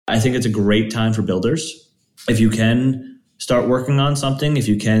I think it's a great time for builders. If you can start working on something, if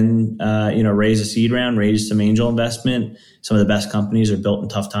you can, raise a seed round, raise some angel investment. Some of the best companies are built in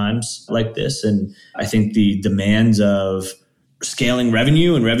tough times like this. And I think the demands of scaling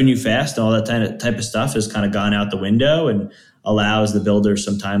revenue and revenue fast and all that type of stuff has kind of gone out the window and allows the builders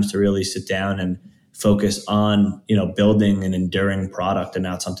sometimes to really sit down and focus on, building an enduring product and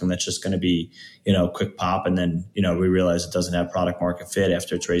not something that's just going to be, quick pop. And then, we realize it doesn't have product market fit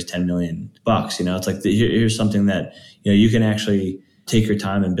after it's raised $10 million. It's like, here's something that, you can actually take your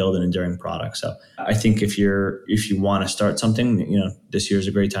time and build an enduring product. So I think if you want to start something, this year is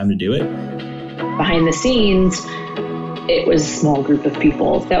a great time to do it. Behind the scenes, it was a small group of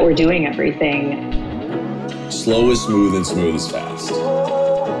people that were doing everything. Slow is smooth and smooth is fast.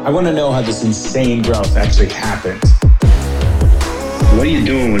 I want to know how this insane growth actually happened. What are you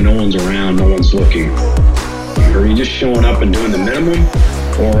doing when no one's around, no one's looking? Are you just showing up and doing the minimum?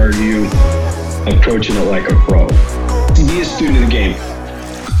 Or are you approaching it like a pro? Be a student of the game.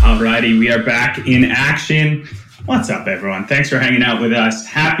 Alrighty, we are back in action. What's up, everyone? Thanks for hanging out with us.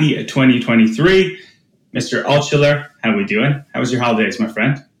 Happy 2023. Mr. Altschuler, how we doing? How was your holidays, my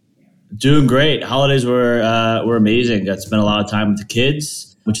friend? Doing great. Holidays were amazing. Got to spend a lot of time with the kids,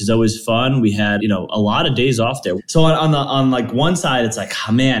 which is always fun. We had, a lot of days off there. So on one side, it's like,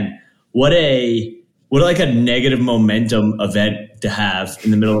 oh man, what a negative momentum event to have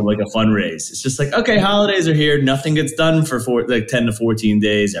in the middle of like a fundraise. It's just like, okay, holidays are here. Nothing gets done for 10 to 14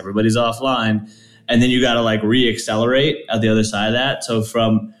 days. Everybody's offline. And then you got to like reaccelerate at the other side of that. So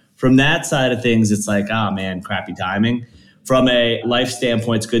from that side of things, it's like, oh man, crappy timing. From a life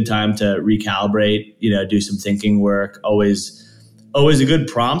standpoint, it's a good time to recalibrate, do some thinking work. Always a good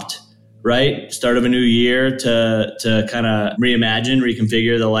prompt, right? Start of a new year to kind of reimagine,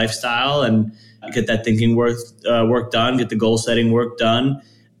 reconfigure the lifestyle and get that thinking work done, get the goal setting work done,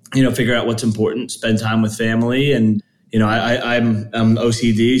 figure out what's important, spend time with family. And, I'm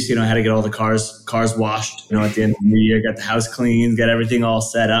OCD, so, I had to get all the cars washed, at the end of the new year, got the house cleaned, got everything all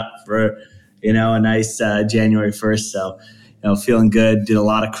set up for, a nice January 1st. So, feeling good, did a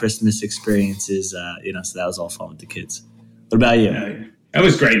lot of Christmas experiences, so that was all fun with the kids. What about you? That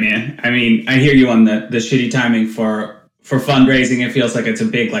was great, man. I mean, I hear you on the shitty timing for fundraising. It feels like it's a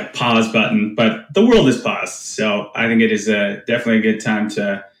big like pause button, but the world is paused. So I think it is definitely a good time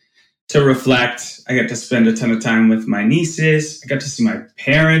to reflect. I got to spend a ton of time with my nieces. I got to see my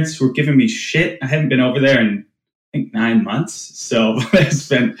parents who were giving me shit. I hadn't been over there in I think 9 months. So I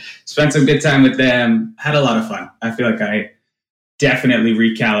spent some good time with them. Had a lot of fun. I feel like I definitely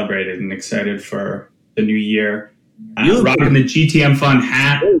recalibrated and excited for the new year. Rocking the GTM Fund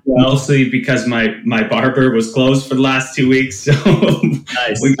hat, mostly because my barber was closed for the last 2 weeks. So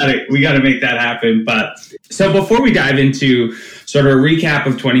nice. we got to make that happen. But so before we dive into sort of a recap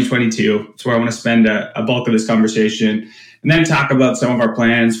of 2022, it's where I want to spend a bulk of this conversation and then talk about some of our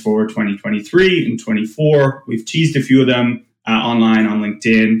plans for 2023 and 24. We've teased a few of them online on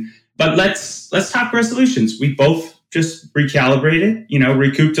LinkedIn, but let's talk resolutions. We both just recalibrated,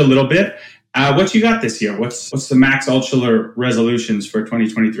 recouped a little bit. What you got this year? What's the Max Altschuler resolutions for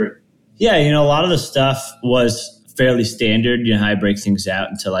 2023? Yeah, a lot of the stuff was fairly standard, how I break things out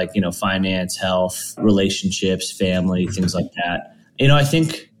into like, finance, health, relationships, family, things like that. I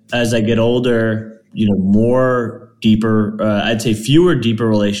think as I get older, more deeper, I'd say fewer deeper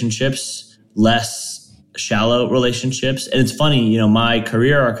relationships, less shallow relationships. And it's funny, my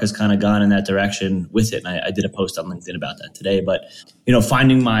career arc has kind of gone in that direction with it. And I did a post on LinkedIn about that today. But,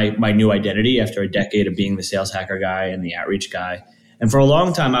 finding my new identity after a decade of being the sales hacker guy and the outreach guy. And for a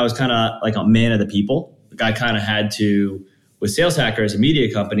long time, I was kind of like a man of the people. Like I kind of had to, with Sales Hacker as a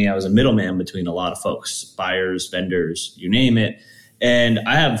media company, I was a middleman between a lot of folks, buyers, vendors, you name it. And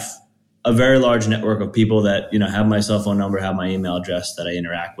I have a very large network of people that, have my cell phone number, have my email address that I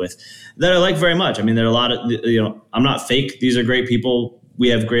interact with that I like very much. I mean, there are a lot of, I'm not fake. These are great people. We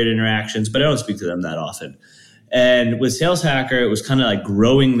have great interactions, but I don't speak to them that often. And with Sales Hacker, it was kind of like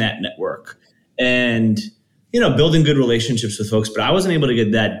growing that network and, building good relationships with folks, but I wasn't able to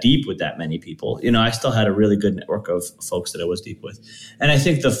get that deep with that many people. I still had a really good network of folks that I was deep with. And I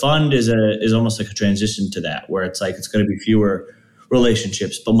think the fund is almost like a transition to that, where it's like, it's going to be fewer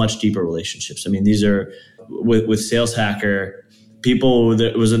relationships, but much deeper relationships. I mean, these are with Sales Hacker, people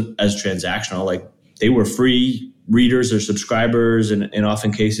that wasn't as transactional, like they were free readers or subscribers and in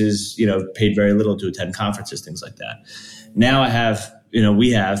often cases, paid very little to attend conferences, things like that. Now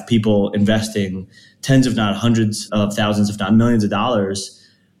we have people investing tens, if not hundreds of thousands, if not millions of dollars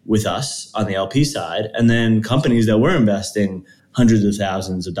with us on the LP side. And then companies that we're investing hundreds of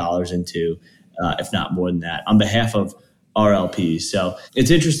thousands of dollars into, if not more than that, on behalf of our LPs. So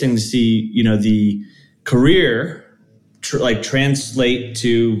it's interesting to see, the career translate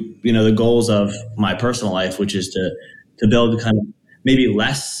to, the goals of my personal life, which is to build kind of maybe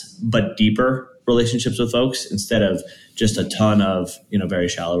less but deeper relationships with folks instead of just a ton of, very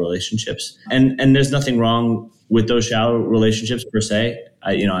shallow relationships. And there's nothing wrong with those shallow relationships per se.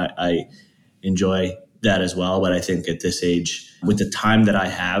 I enjoy that as well. But I think at this age, with the time that I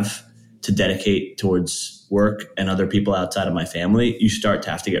have to dedicate towards work and other people outside of my family, you start to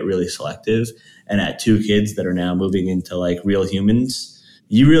have to get really selective. And at 2 kids that are now moving into like real humans,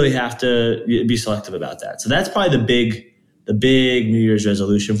 you really have to be selective about that. So that's probably the big New Year's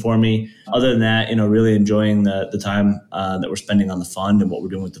resolution for me. Other than that, really enjoying the time that we're spending on the fund and what we're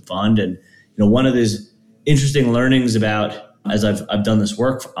doing with the fund. And, one of these interesting learnings about, as I've done this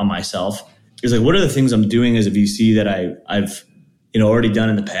work on myself, is like, what are the things I'm doing as a VC that I've already done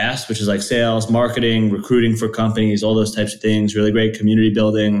in the past, which is like sales, marketing, recruiting for companies, all those types of things, really great community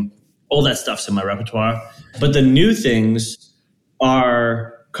building, all that stuff's in my repertoire. But the new things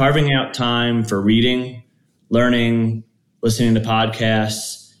are carving out time for reading, learning, listening to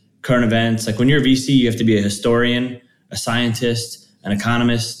podcasts, current events. Like when you're a VC, you have to be a historian, a scientist, an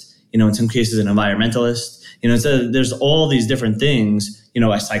economist, in some cases an environmentalist. So there's all these different things,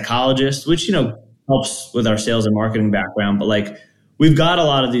 a psychologist, which, helps with our sales and marketing background. But like we've got a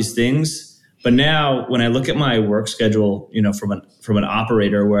lot of these things. But now when I look at my work schedule, from an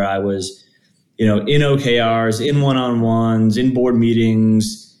operator where I was, in OKRs, in one-on-ones, in board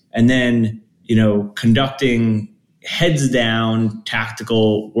meetings, and then, conducting heads down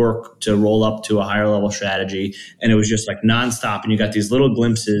tactical work to roll up to a higher level strategy. And it was just like nonstop. And you got these little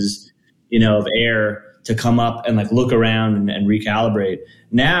glimpses, of air to come up and like look around and recalibrate.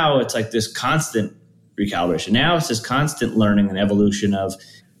 Now it's like this constant recalibration. Now it's this constant learning and evolution of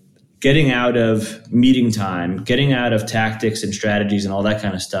getting out of meeting time, getting out of tactics and strategies and all that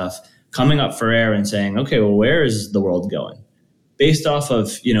kind of stuff, coming up for air and saying, okay, well, where is the world going? Based off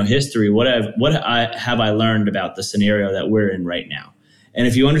of, history, what have I learned about the scenario that we're in right now? And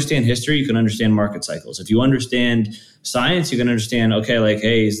if you understand history, you can understand market cycles. If you understand science, you can understand, okay, like,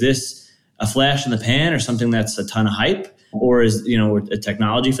 hey, is this a flash in the pan or something that's a ton of hype? Or is, a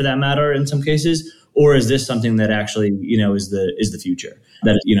technology for that matter in some cases? Or is this something that actually, is the future?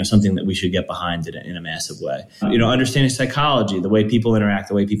 That is, something that we should get behind in a massive way. Understanding psychology, the way people interact,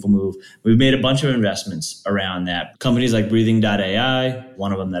 the way people move. We've made a bunch of investments around that. Companies like Breathing.ai,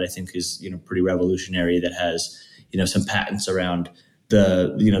 one of them that I think is, pretty revolutionary, that has, some patents around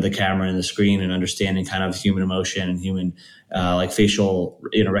the camera and the screen and understanding kind of human emotion and human like facial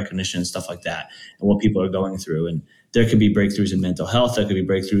recognition and stuff like that, and what people are going through. And there could be breakthroughs in mental health. There could be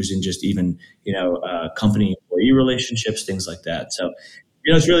breakthroughs in just even, company employee relationships, things like that. So,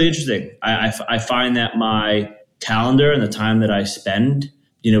 it's really interesting. I find that my calendar and the time that I spend,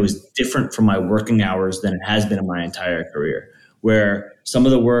 is different from my working hours than it has been in my entire career. Where some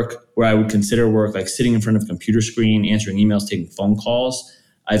of the work where I would consider work, like sitting in front of a computer screen, answering emails, taking phone calls,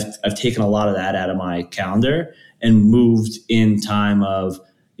 I've taken a lot of that out of my calendar and moved in time of,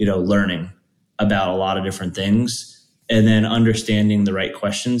 learning about a lot of different things and then understanding the right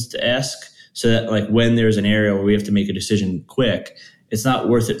questions to ask so that like when there's an area where we have to make a decision quick, it's not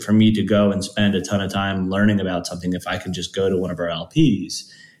worth it for me to go and spend a ton of time learning about something if I can just go to one of our LPs,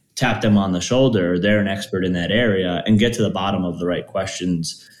 tap them on the shoulder, they're an expert in that area, and get to the bottom of the right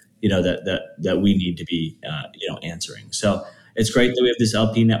questions, that we need to be, answering. So it's great that we have this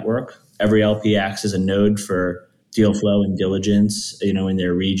LP network. Every LP acts as a node for deal flow and diligence, in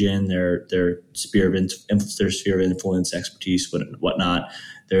their region, their sphere of influence, expertise, whatnot,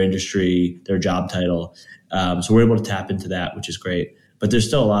 their industry, their job title. So we're able to tap into that, which is great. But there's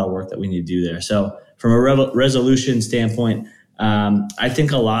still a lot of work that we need to do there. So from a resolution standpoint, I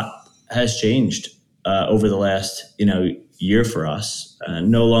think a lot has changed over the last, year for us.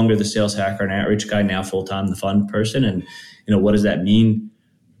 No longer the sales hacker and outreach guy, now full-time the fund person. And, what does that mean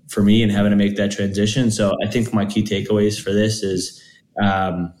for me and having to make that transition? So I think my key takeaways for this is,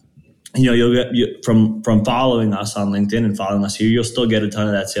 you'll get from following us on LinkedIn and following us here, you'll still get a ton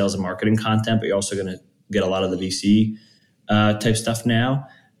of that sales and marketing content, but you're also going to get a lot of the VC type stuff now.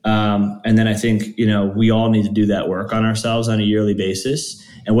 And then I think, we all need to do that work on ourselves on a yearly basis.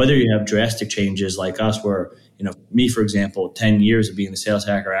 And whether you have drastic changes like us where, me, for example, 10 years of being the sales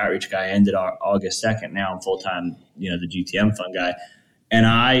hacker outreach guy ended August 2nd. Now I'm full-time, the GTM fund guy. And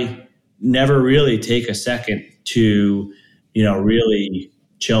I never really take a second to, really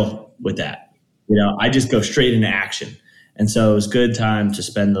chill with that. I just go straight into action. And so it was good time to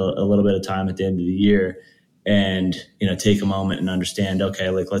spend a little bit of time at the end of the year and, take a moment and understand,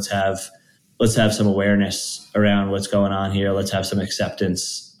 okay, like let's have let's have some awareness around what's going on here. Let's have some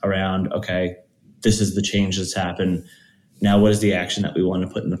acceptance around, okay, this is the change that's happened. Now, what is the action that we want to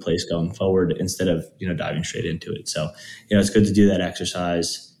put into place going forward instead of, diving straight into it? So, it's good to do that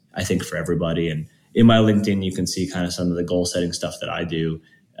exercise, I think, for everybody. And in my LinkedIn, you can see kind of some of the goal setting stuff that I do.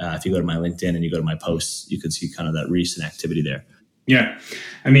 If you go to my LinkedIn and you go to my posts, you can see kind of that recent activity there. Yeah.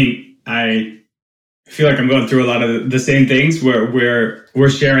 I mean, I feel like I'm going through a lot of the same things where we're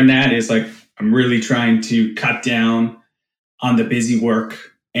sharing that is like, I'm really trying to cut down on the busy work.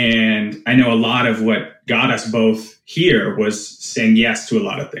 And I know a lot of what got us both here was saying yes to a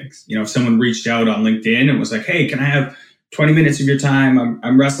lot of things. If someone reached out on LinkedIn and was like, hey, can I have 20 minutes of your time?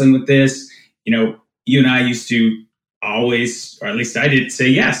 I'm wrestling with this. You and I used to always, or at least I did, say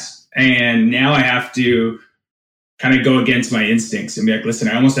yes. And now I have to kind of go against my instincts and be like, listen,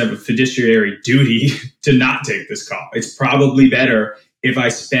 I almost have a fiduciary duty to not take this call. It's probably better if I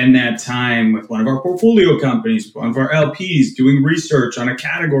spend that time with one of our portfolio companies, one of our LPs, doing research on a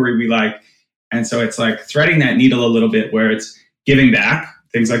category we like. And so it's like threading that needle a little bit where it's giving back.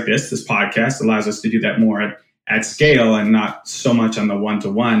 Things like this podcast allows us to do that more at scale and not so much on the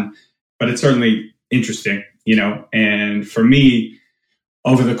one-to-one. But it's certainly interesting, and for me,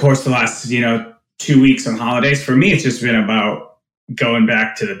 over the course of the last, 2 weeks on holidays, for me, it's just been about going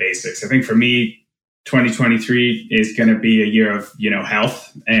back to the basics. I think for me, 2023 is going to be a year of,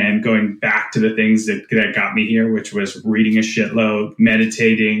 health and going back to the things that got me here, which was reading a shitload,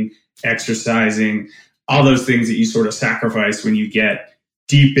 meditating, exercising, all those things that you sort of sacrifice when you get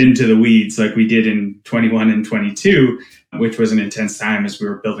deep into the weeds like we did in 21 and 22, which was an intense time as we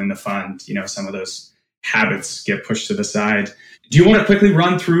were building the fund. Some of those habits get pushed to the side. Do you want to quickly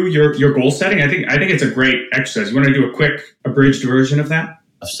run through your goal setting? I think it's a great exercise. You want to do a quick abridged version of that?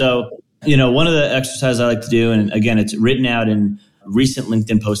 So, one of the exercises I like to do, and again, it's written out in recent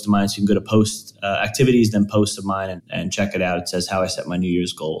LinkedIn post of mine. So you can go to post activities, then posts of mine and check it out. It says how I set my New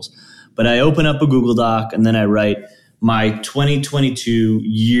Year's goals. But I open up a Google Doc and then I write my 2022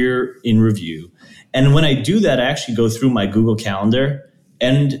 year in review. And when I do that, I actually go through my Google Calendar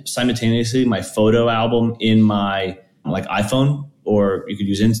and simultaneously my photo album in my iPhone, or you could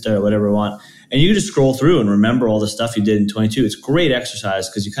use Insta or whatever you want. And you can just scroll through and remember all the stuff you did in 22. It's great exercise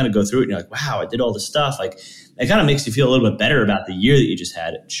because you kind of go through it and you're like, wow, I did all this stuff. Like, it kind of makes you feel a little bit better about the year that you just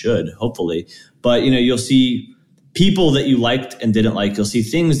had. It should, hopefully. But, you'll see people that you liked and didn't like. You'll see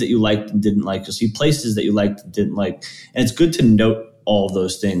things that you liked and didn't like. You'll see places that you liked and didn't like. And it's good to note all of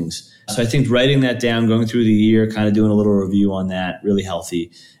those things. So I think writing that down, going through the year, kind of doing a little review on that, really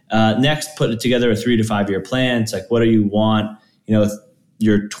healthy. Next, put together a 3 to 5 year plan. It's like, what do you want,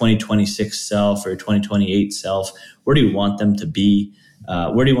 your 2026 self or your 2028 self? Where do you want them to be?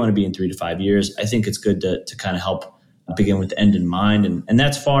 Where do you want to be in 3 to 5 years? I think it's good to kind of help begin with the end in mind. And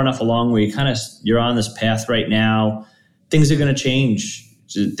that's far enough along where you're on this path right now. Things are going to change.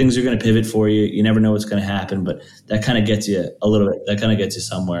 Things are going to pivot for you. You never know what's going to happen, but that kind of gets you a little bit, that kind of gets you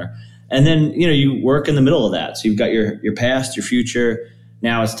somewhere. And then, you work in the middle of that. So you've got your past, your future.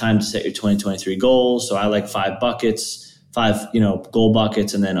 Now it's time to set your 2023 goals. So I like 5 buckets, 5, goal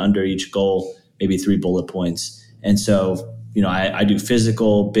buckets, and then under each goal, maybe 3 bullet points. And so, I do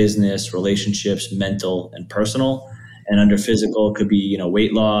physical, business, relationships, mental, and personal. And under physical, it could be,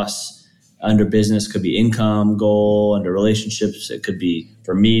 weight loss. Under business could be income goal. Under relationships, it could be,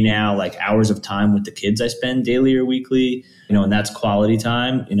 for me now, like hours of time with the kids I spend daily or weekly, and that's quality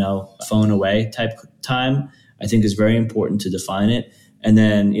time, phone away type time, I think is very important to define it. And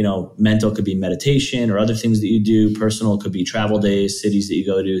then, mental could be meditation or other things that you do. Personal could be travel days, cities that you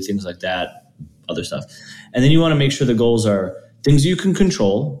go to, things like that, other stuff. And then you want to make sure the goals are things you can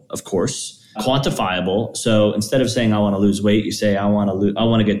control, of course, quantifiable. So instead of saying I want to lose weight, you say I want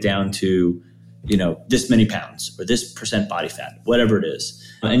to get down to, this many pounds or this % body fat, whatever it is.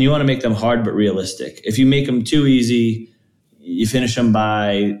 And you want to make them hard but realistic. If you make them too easy, you finish them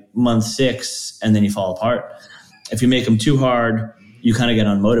by month 6 and then you fall apart. If you make them too hard, you kind of get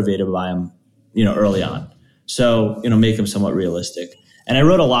unmotivated by them, early on. So, make them somewhat realistic. And I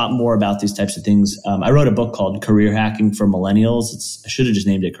wrote a lot more about these types of things. I wrote a book called Career Hacking for Millennials. I should have just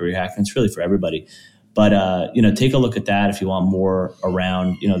named it Career Hacking. It's really for everybody. But, take a look at that if you want more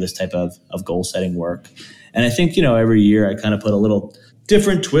around, this type of goal setting work. And I think, every year I kind of put a little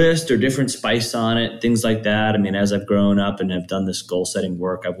different twist or different spice on it, things like that. I mean, as I've grown up and have done this goal setting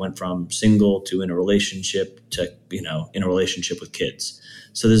work, I've went from single to in a relationship to, in a relationship with kids.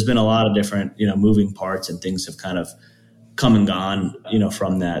 So there's been a lot of different, moving parts and things have kind of come and gone,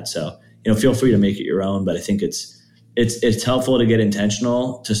 from that. So, feel free to make it your own, but I think it's helpful to get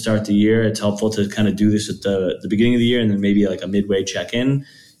intentional to start the year. It's helpful to kind of do this at the beginning of the year and then maybe like a midway check-in,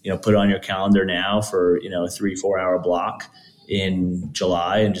 put it on your calendar now for, a 3-4 hour block in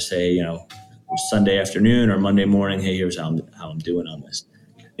July and just say, Sunday afternoon or Monday morning, hey, here's how I'm doing on this.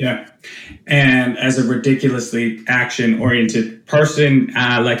 Yeah. And as a ridiculously action-oriented person,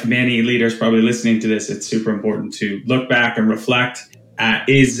 like many leaders probably listening to this, it's super important to look back and reflect.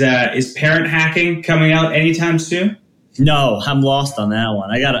 Is parent hacking coming out anytime soon? No, I'm lost on that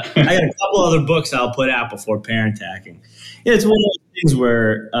one. I got a couple other books I'll put out before parent hacking. It's one of those things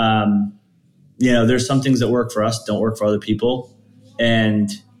where, there's some things that work for us, don't work for other people. And,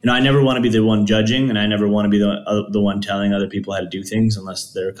 I never want to be the one judging, and I never want to be the one telling other people how to do things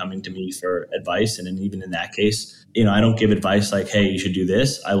unless they're coming to me for advice. And then even in that case, I don't give advice like, hey, you should do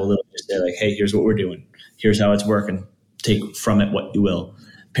this. I will literally just say like, hey, here's what we're doing. Here's how it's working. Take from it what you will.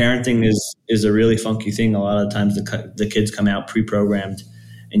 Parenting is a really funky thing. A lot of times the kids come out pre-programmed,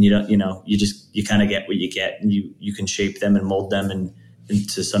 and you kind of get what you get, and you can shape them and mold them and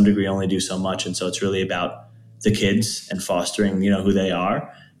to some degree only do so much. And so it's really about the kids and fostering, who they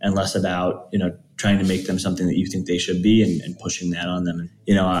are, and less about, trying to make them something that you think they should be and pushing that on them.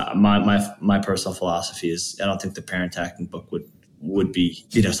 And, my personal philosophy is I don't think the parent hacking book would be,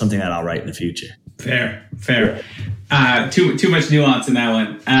 something that I'll write in the future. Fair. Too much nuance in that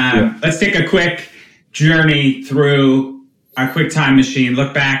one. Let's take a quick journey through our quick time machine.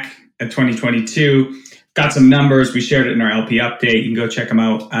 Look back at 2022. Got some numbers. We shared it in our LP update. You can go check them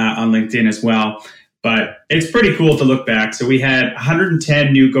out on LinkedIn as well. But it's pretty cool to look back. So we had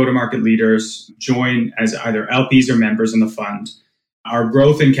 110 new go-to-market leaders join as either LPs or members in the fund. Our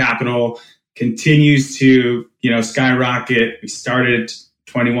growth in capital continues to, skyrocket. We started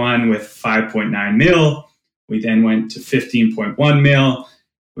 21 with 5.9 mil. We then went to 15.1 mil.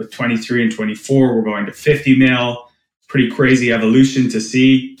 With 23 and 24, we're going to 50 mil. Pretty crazy evolution to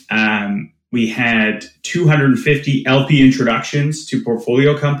see. We had 250 LP introductions to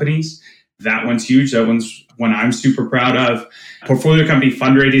portfolio companies. That one's huge. That one's one I'm super proud of. Portfolio company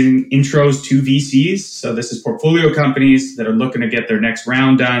fundraising intros to VCs. So this is portfolio companies that are looking to get their next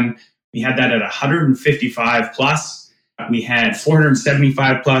round done. We had that at 155 plus. We had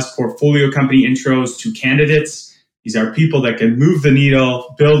 475 plus portfolio company intros to candidates. These are people that can move the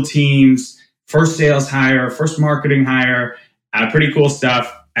needle, build teams, first sales hire, first marketing hire, pretty cool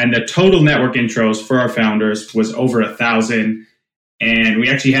stuff. And the total network intros for our founders was over 1,000. And we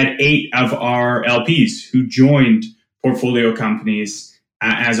actually had 8 of our LPs who joined portfolio companies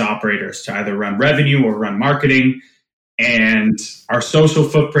as operators to either run revenue or run marketing. And our social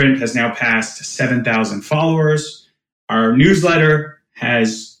footprint has now passed 7,000 followers. Our newsletter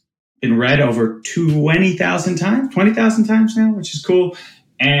has been read over 20,000 times now, which is cool.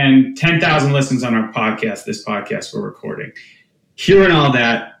 And 10,000 listens on our podcast, this podcast we're recording. Hearing all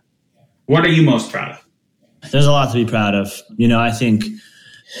that, what are you most proud of? There's a lot to be proud of. I think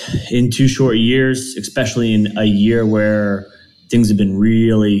in 2 short years, especially in a year where things have been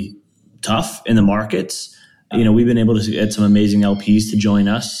really tough in the markets, we've been able to get some amazing LPs to join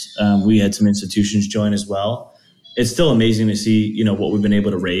us. We had some institutions join as well. It's still amazing to see, what we've been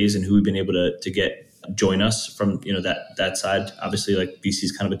able to raise and who we've been able to get join us from, that side. Obviously, like VC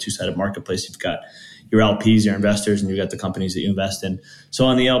is kind of a 2-sided marketplace. You've got your LPs, your investors, and you've got the companies that you invest in. So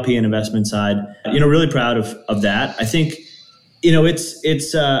on the LP and investment side, really proud of that. I think,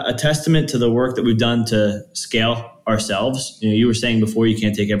 it's a testament to the work that we've done to scale ourselves. You were saying before you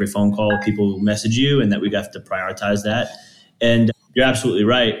can't take every phone call of people who message you, and that we have to prioritize that. And you're absolutely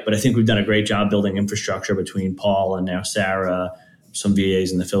right. But I think we've done a great job building infrastructure between Paul and now Sarah, some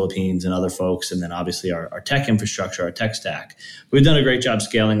VAs in the Philippines and other folks, and then obviously our tech infrastructure, our tech stack. We've done a great job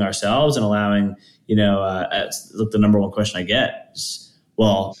scaling ourselves and allowing, the number one question I get is,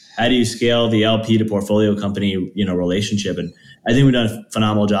 well, how do you scale the LP to portfolio company, relationship? And I think we've done a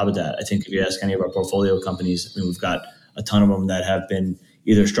phenomenal job at that. I think if you ask any of our portfolio companies, we've got a ton of them that have been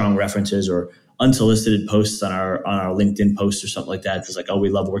either strong references or unsolicited posts on our LinkedIn posts or something like that. It's like, oh, we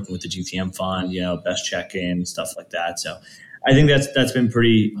love working with the GTM fund, best check-in, stuff like that. So I think that's been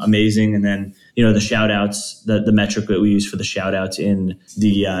pretty amazing. And then, the shout outs, the metric that we use for the shout outs in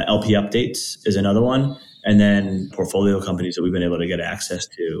the LP updates is another one. And then portfolio companies that we've been able to get access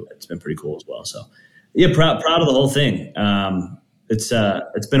to, it's been pretty cool as well. So yeah, proud of the whole thing.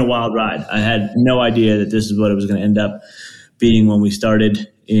 It's been a wild ride. I had no idea that this is what it was going to end up being when we started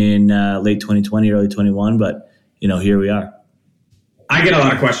in late 2020, early 21. But, here we are. I get a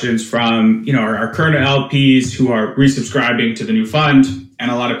lot of questions from, our current LPs who are resubscribing to the new fund,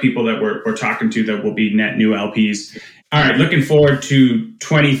 and a lot of people that we're talking to that will be net new LPs. All right, looking forward to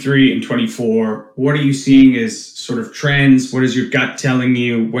 23 and 24. What are you seeing as sort of trends? What is your gut telling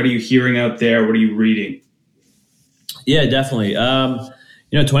you? What are you hearing out there? What are you reading? Yeah, definitely.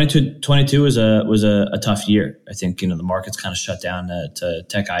 2022 was a tough year. I think, the market's kind of shut down to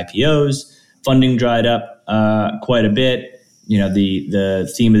tech IPOs. Funding dried up quite a bit.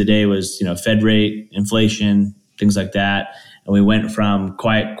 The theme of the day was, Fed rate, inflation, things like that. And we went from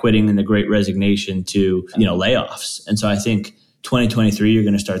quiet quitting and the great resignation to, layoffs. And so I think 2023, you're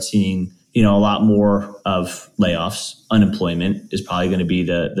going to start seeing, a lot more of layoffs. Unemployment is probably going to be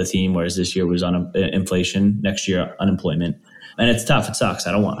the theme, whereas this year was on inflation, next year unemployment. And it's tough. It sucks.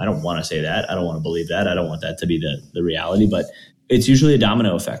 I don't want to say that. I don't want to believe that. I don't want that to be the reality, but it's usually a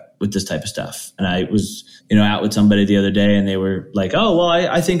domino effect with this type of stuff. And I was, out with somebody the other day and they were like, oh, well,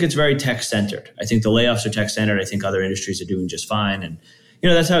 I think it's very tech centered. I think the layoffs are tech centered. I think other industries are doing just fine. And,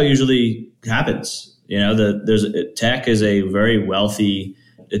 that's how it usually happens. Tech is a very wealthy,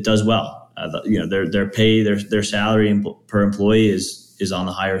 it does well. Their pay, their salary per employee is on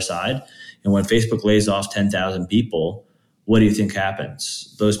the higher side. And when Facebook lays off 10,000 people, what do you think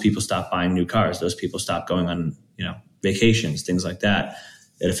happens? Those people stop buying new cars. Those people stop going on, vacations, things like that.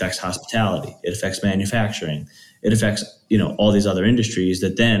 It affects hospitality. It affects manufacturing. It affects, all these other industries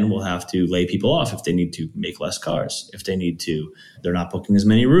that then will have to lay people off if they need to make less cars. If they need to, they're not booking as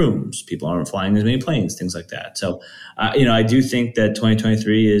many rooms. People aren't flying as many planes, things like that. So, I do think that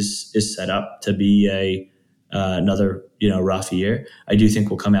 2023 is set up to be another, rough year. I do think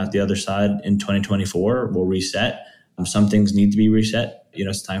we'll come out the other side in 2024. We'll reset. Some things need to be reset.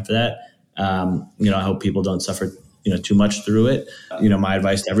 It's time for that. I hope people don't suffer, too much through it. My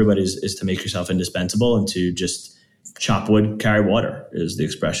advice to everybody is to make yourself indispensable and to just chop wood, carry water is the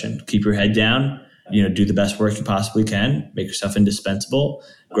expression. Keep your head down, do the best work you possibly can, make yourself indispensable,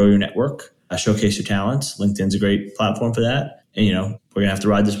 grow your network, showcase your talents. LinkedIn's a great platform for that. And, we're going to have to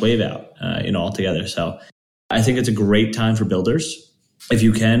ride this wave out, all together. So I think it's a great time for builders. If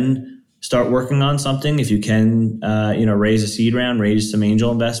you can start working on something, if you can, raise a seed round, raise some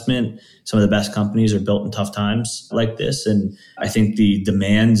angel investment. Some of the best companies are built in tough times like this. And I think the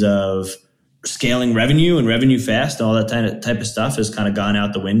demands of scaling revenue and revenue fast and all that type of stuff has kind of gone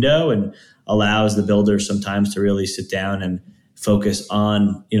out the window and allows the builders sometimes to really sit down and focus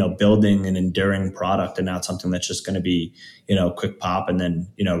on, building an enduring product and not something that's just going to be, quick pop. And then,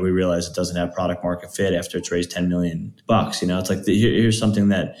 we realize it doesn't have product market fit after it's raised $10 million. It's like, here's something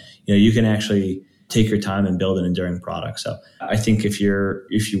that, you can actually take your time and build an enduring product. So I think if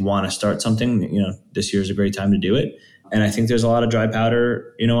you want to start something, this year is a great time to do it. And I think there's a lot of dry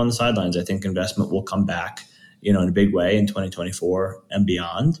powder, on the sidelines. I think investment will come back, in a big way in 2024 and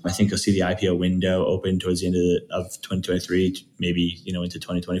beyond. I think you'll see the IPO window open towards the end of 2023, maybe, into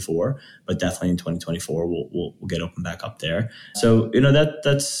 2024, but definitely in 2024, we'll get open back up there. So,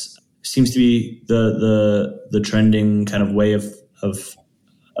 that's seems to be the trending kind of way of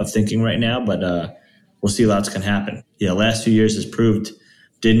thinking right now, but we'll see. Lots can happen. Last few years has proved,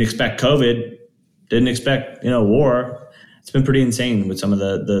 didn't expect COVID, didn't expect, war. It's been pretty insane with some of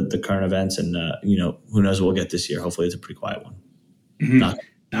the current events, and who knows what we'll get this year. Hopefully it's a pretty quiet one. Mm-hmm.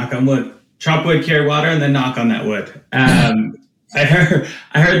 Knock on wood. Chop wood, carry water, and then knock on that wood. I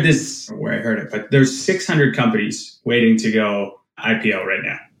heard this where I heard it, but there's 600 companies waiting to go IPO right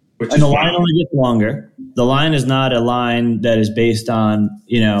now. And the line only gets longer. The line is not a line that is based on,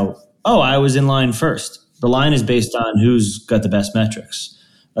 I was in line first. The line is based on who's got the best metrics.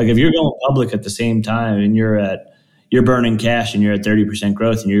 Like if you're going public at the same time and you're burning cash and you're at 30%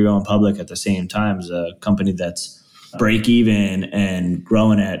 growth and you're going public at the same time as a company that's break even and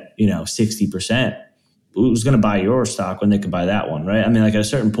growing at, 60%, who's going to buy your stock when they could buy that one, right? I mean, like at a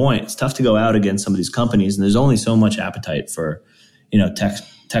certain point, it's tough to go out against some of these companies, and there's only so much appetite for,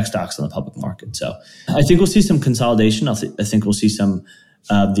 tech stocks on the public market. So I think we'll see some consolidation. I think we'll see some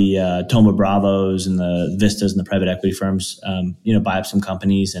of the Thoma Bravos and the Vistas and the private equity firms, buy up some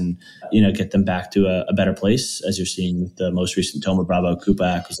companies and, get them back to a better place, as you're seeing with the most recent Thoma Bravo Coupa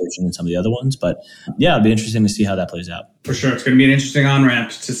acquisition and some of the other ones. But yeah, it'll be interesting to see how that plays out. For sure. It's going to be an interesting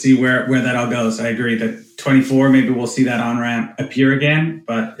on-ramp to see where that all goes. I agree that 24, maybe we'll see that on-ramp appear again,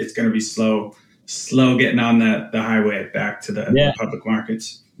 but it's going to be slow getting on the highway back to the public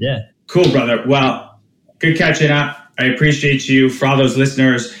markets. Yeah. Cool, brother. Well, good catching up. I appreciate you. For all those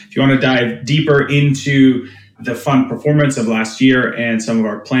listeners, if you want to dive deeper into the fund performance of last year and some of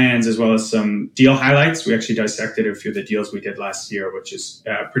our plans, as well as some deal highlights, we actually dissected a few of the deals we did last year, which is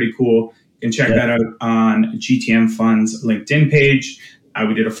pretty cool. You can check that out on GTM Fund's LinkedIn page.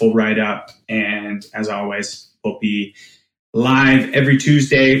 We did a full write-up. And as always, we'll be live every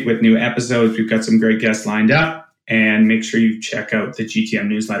Tuesday with new episodes. We've got some great guests lined up. And make sure you check out the GTM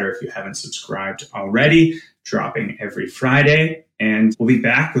newsletter if you haven't subscribed already, dropping every Friday. And we'll be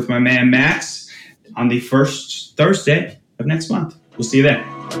back with my man Max on the first Thursday of next month. we'll see you there.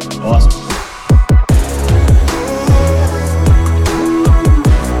 Awesome.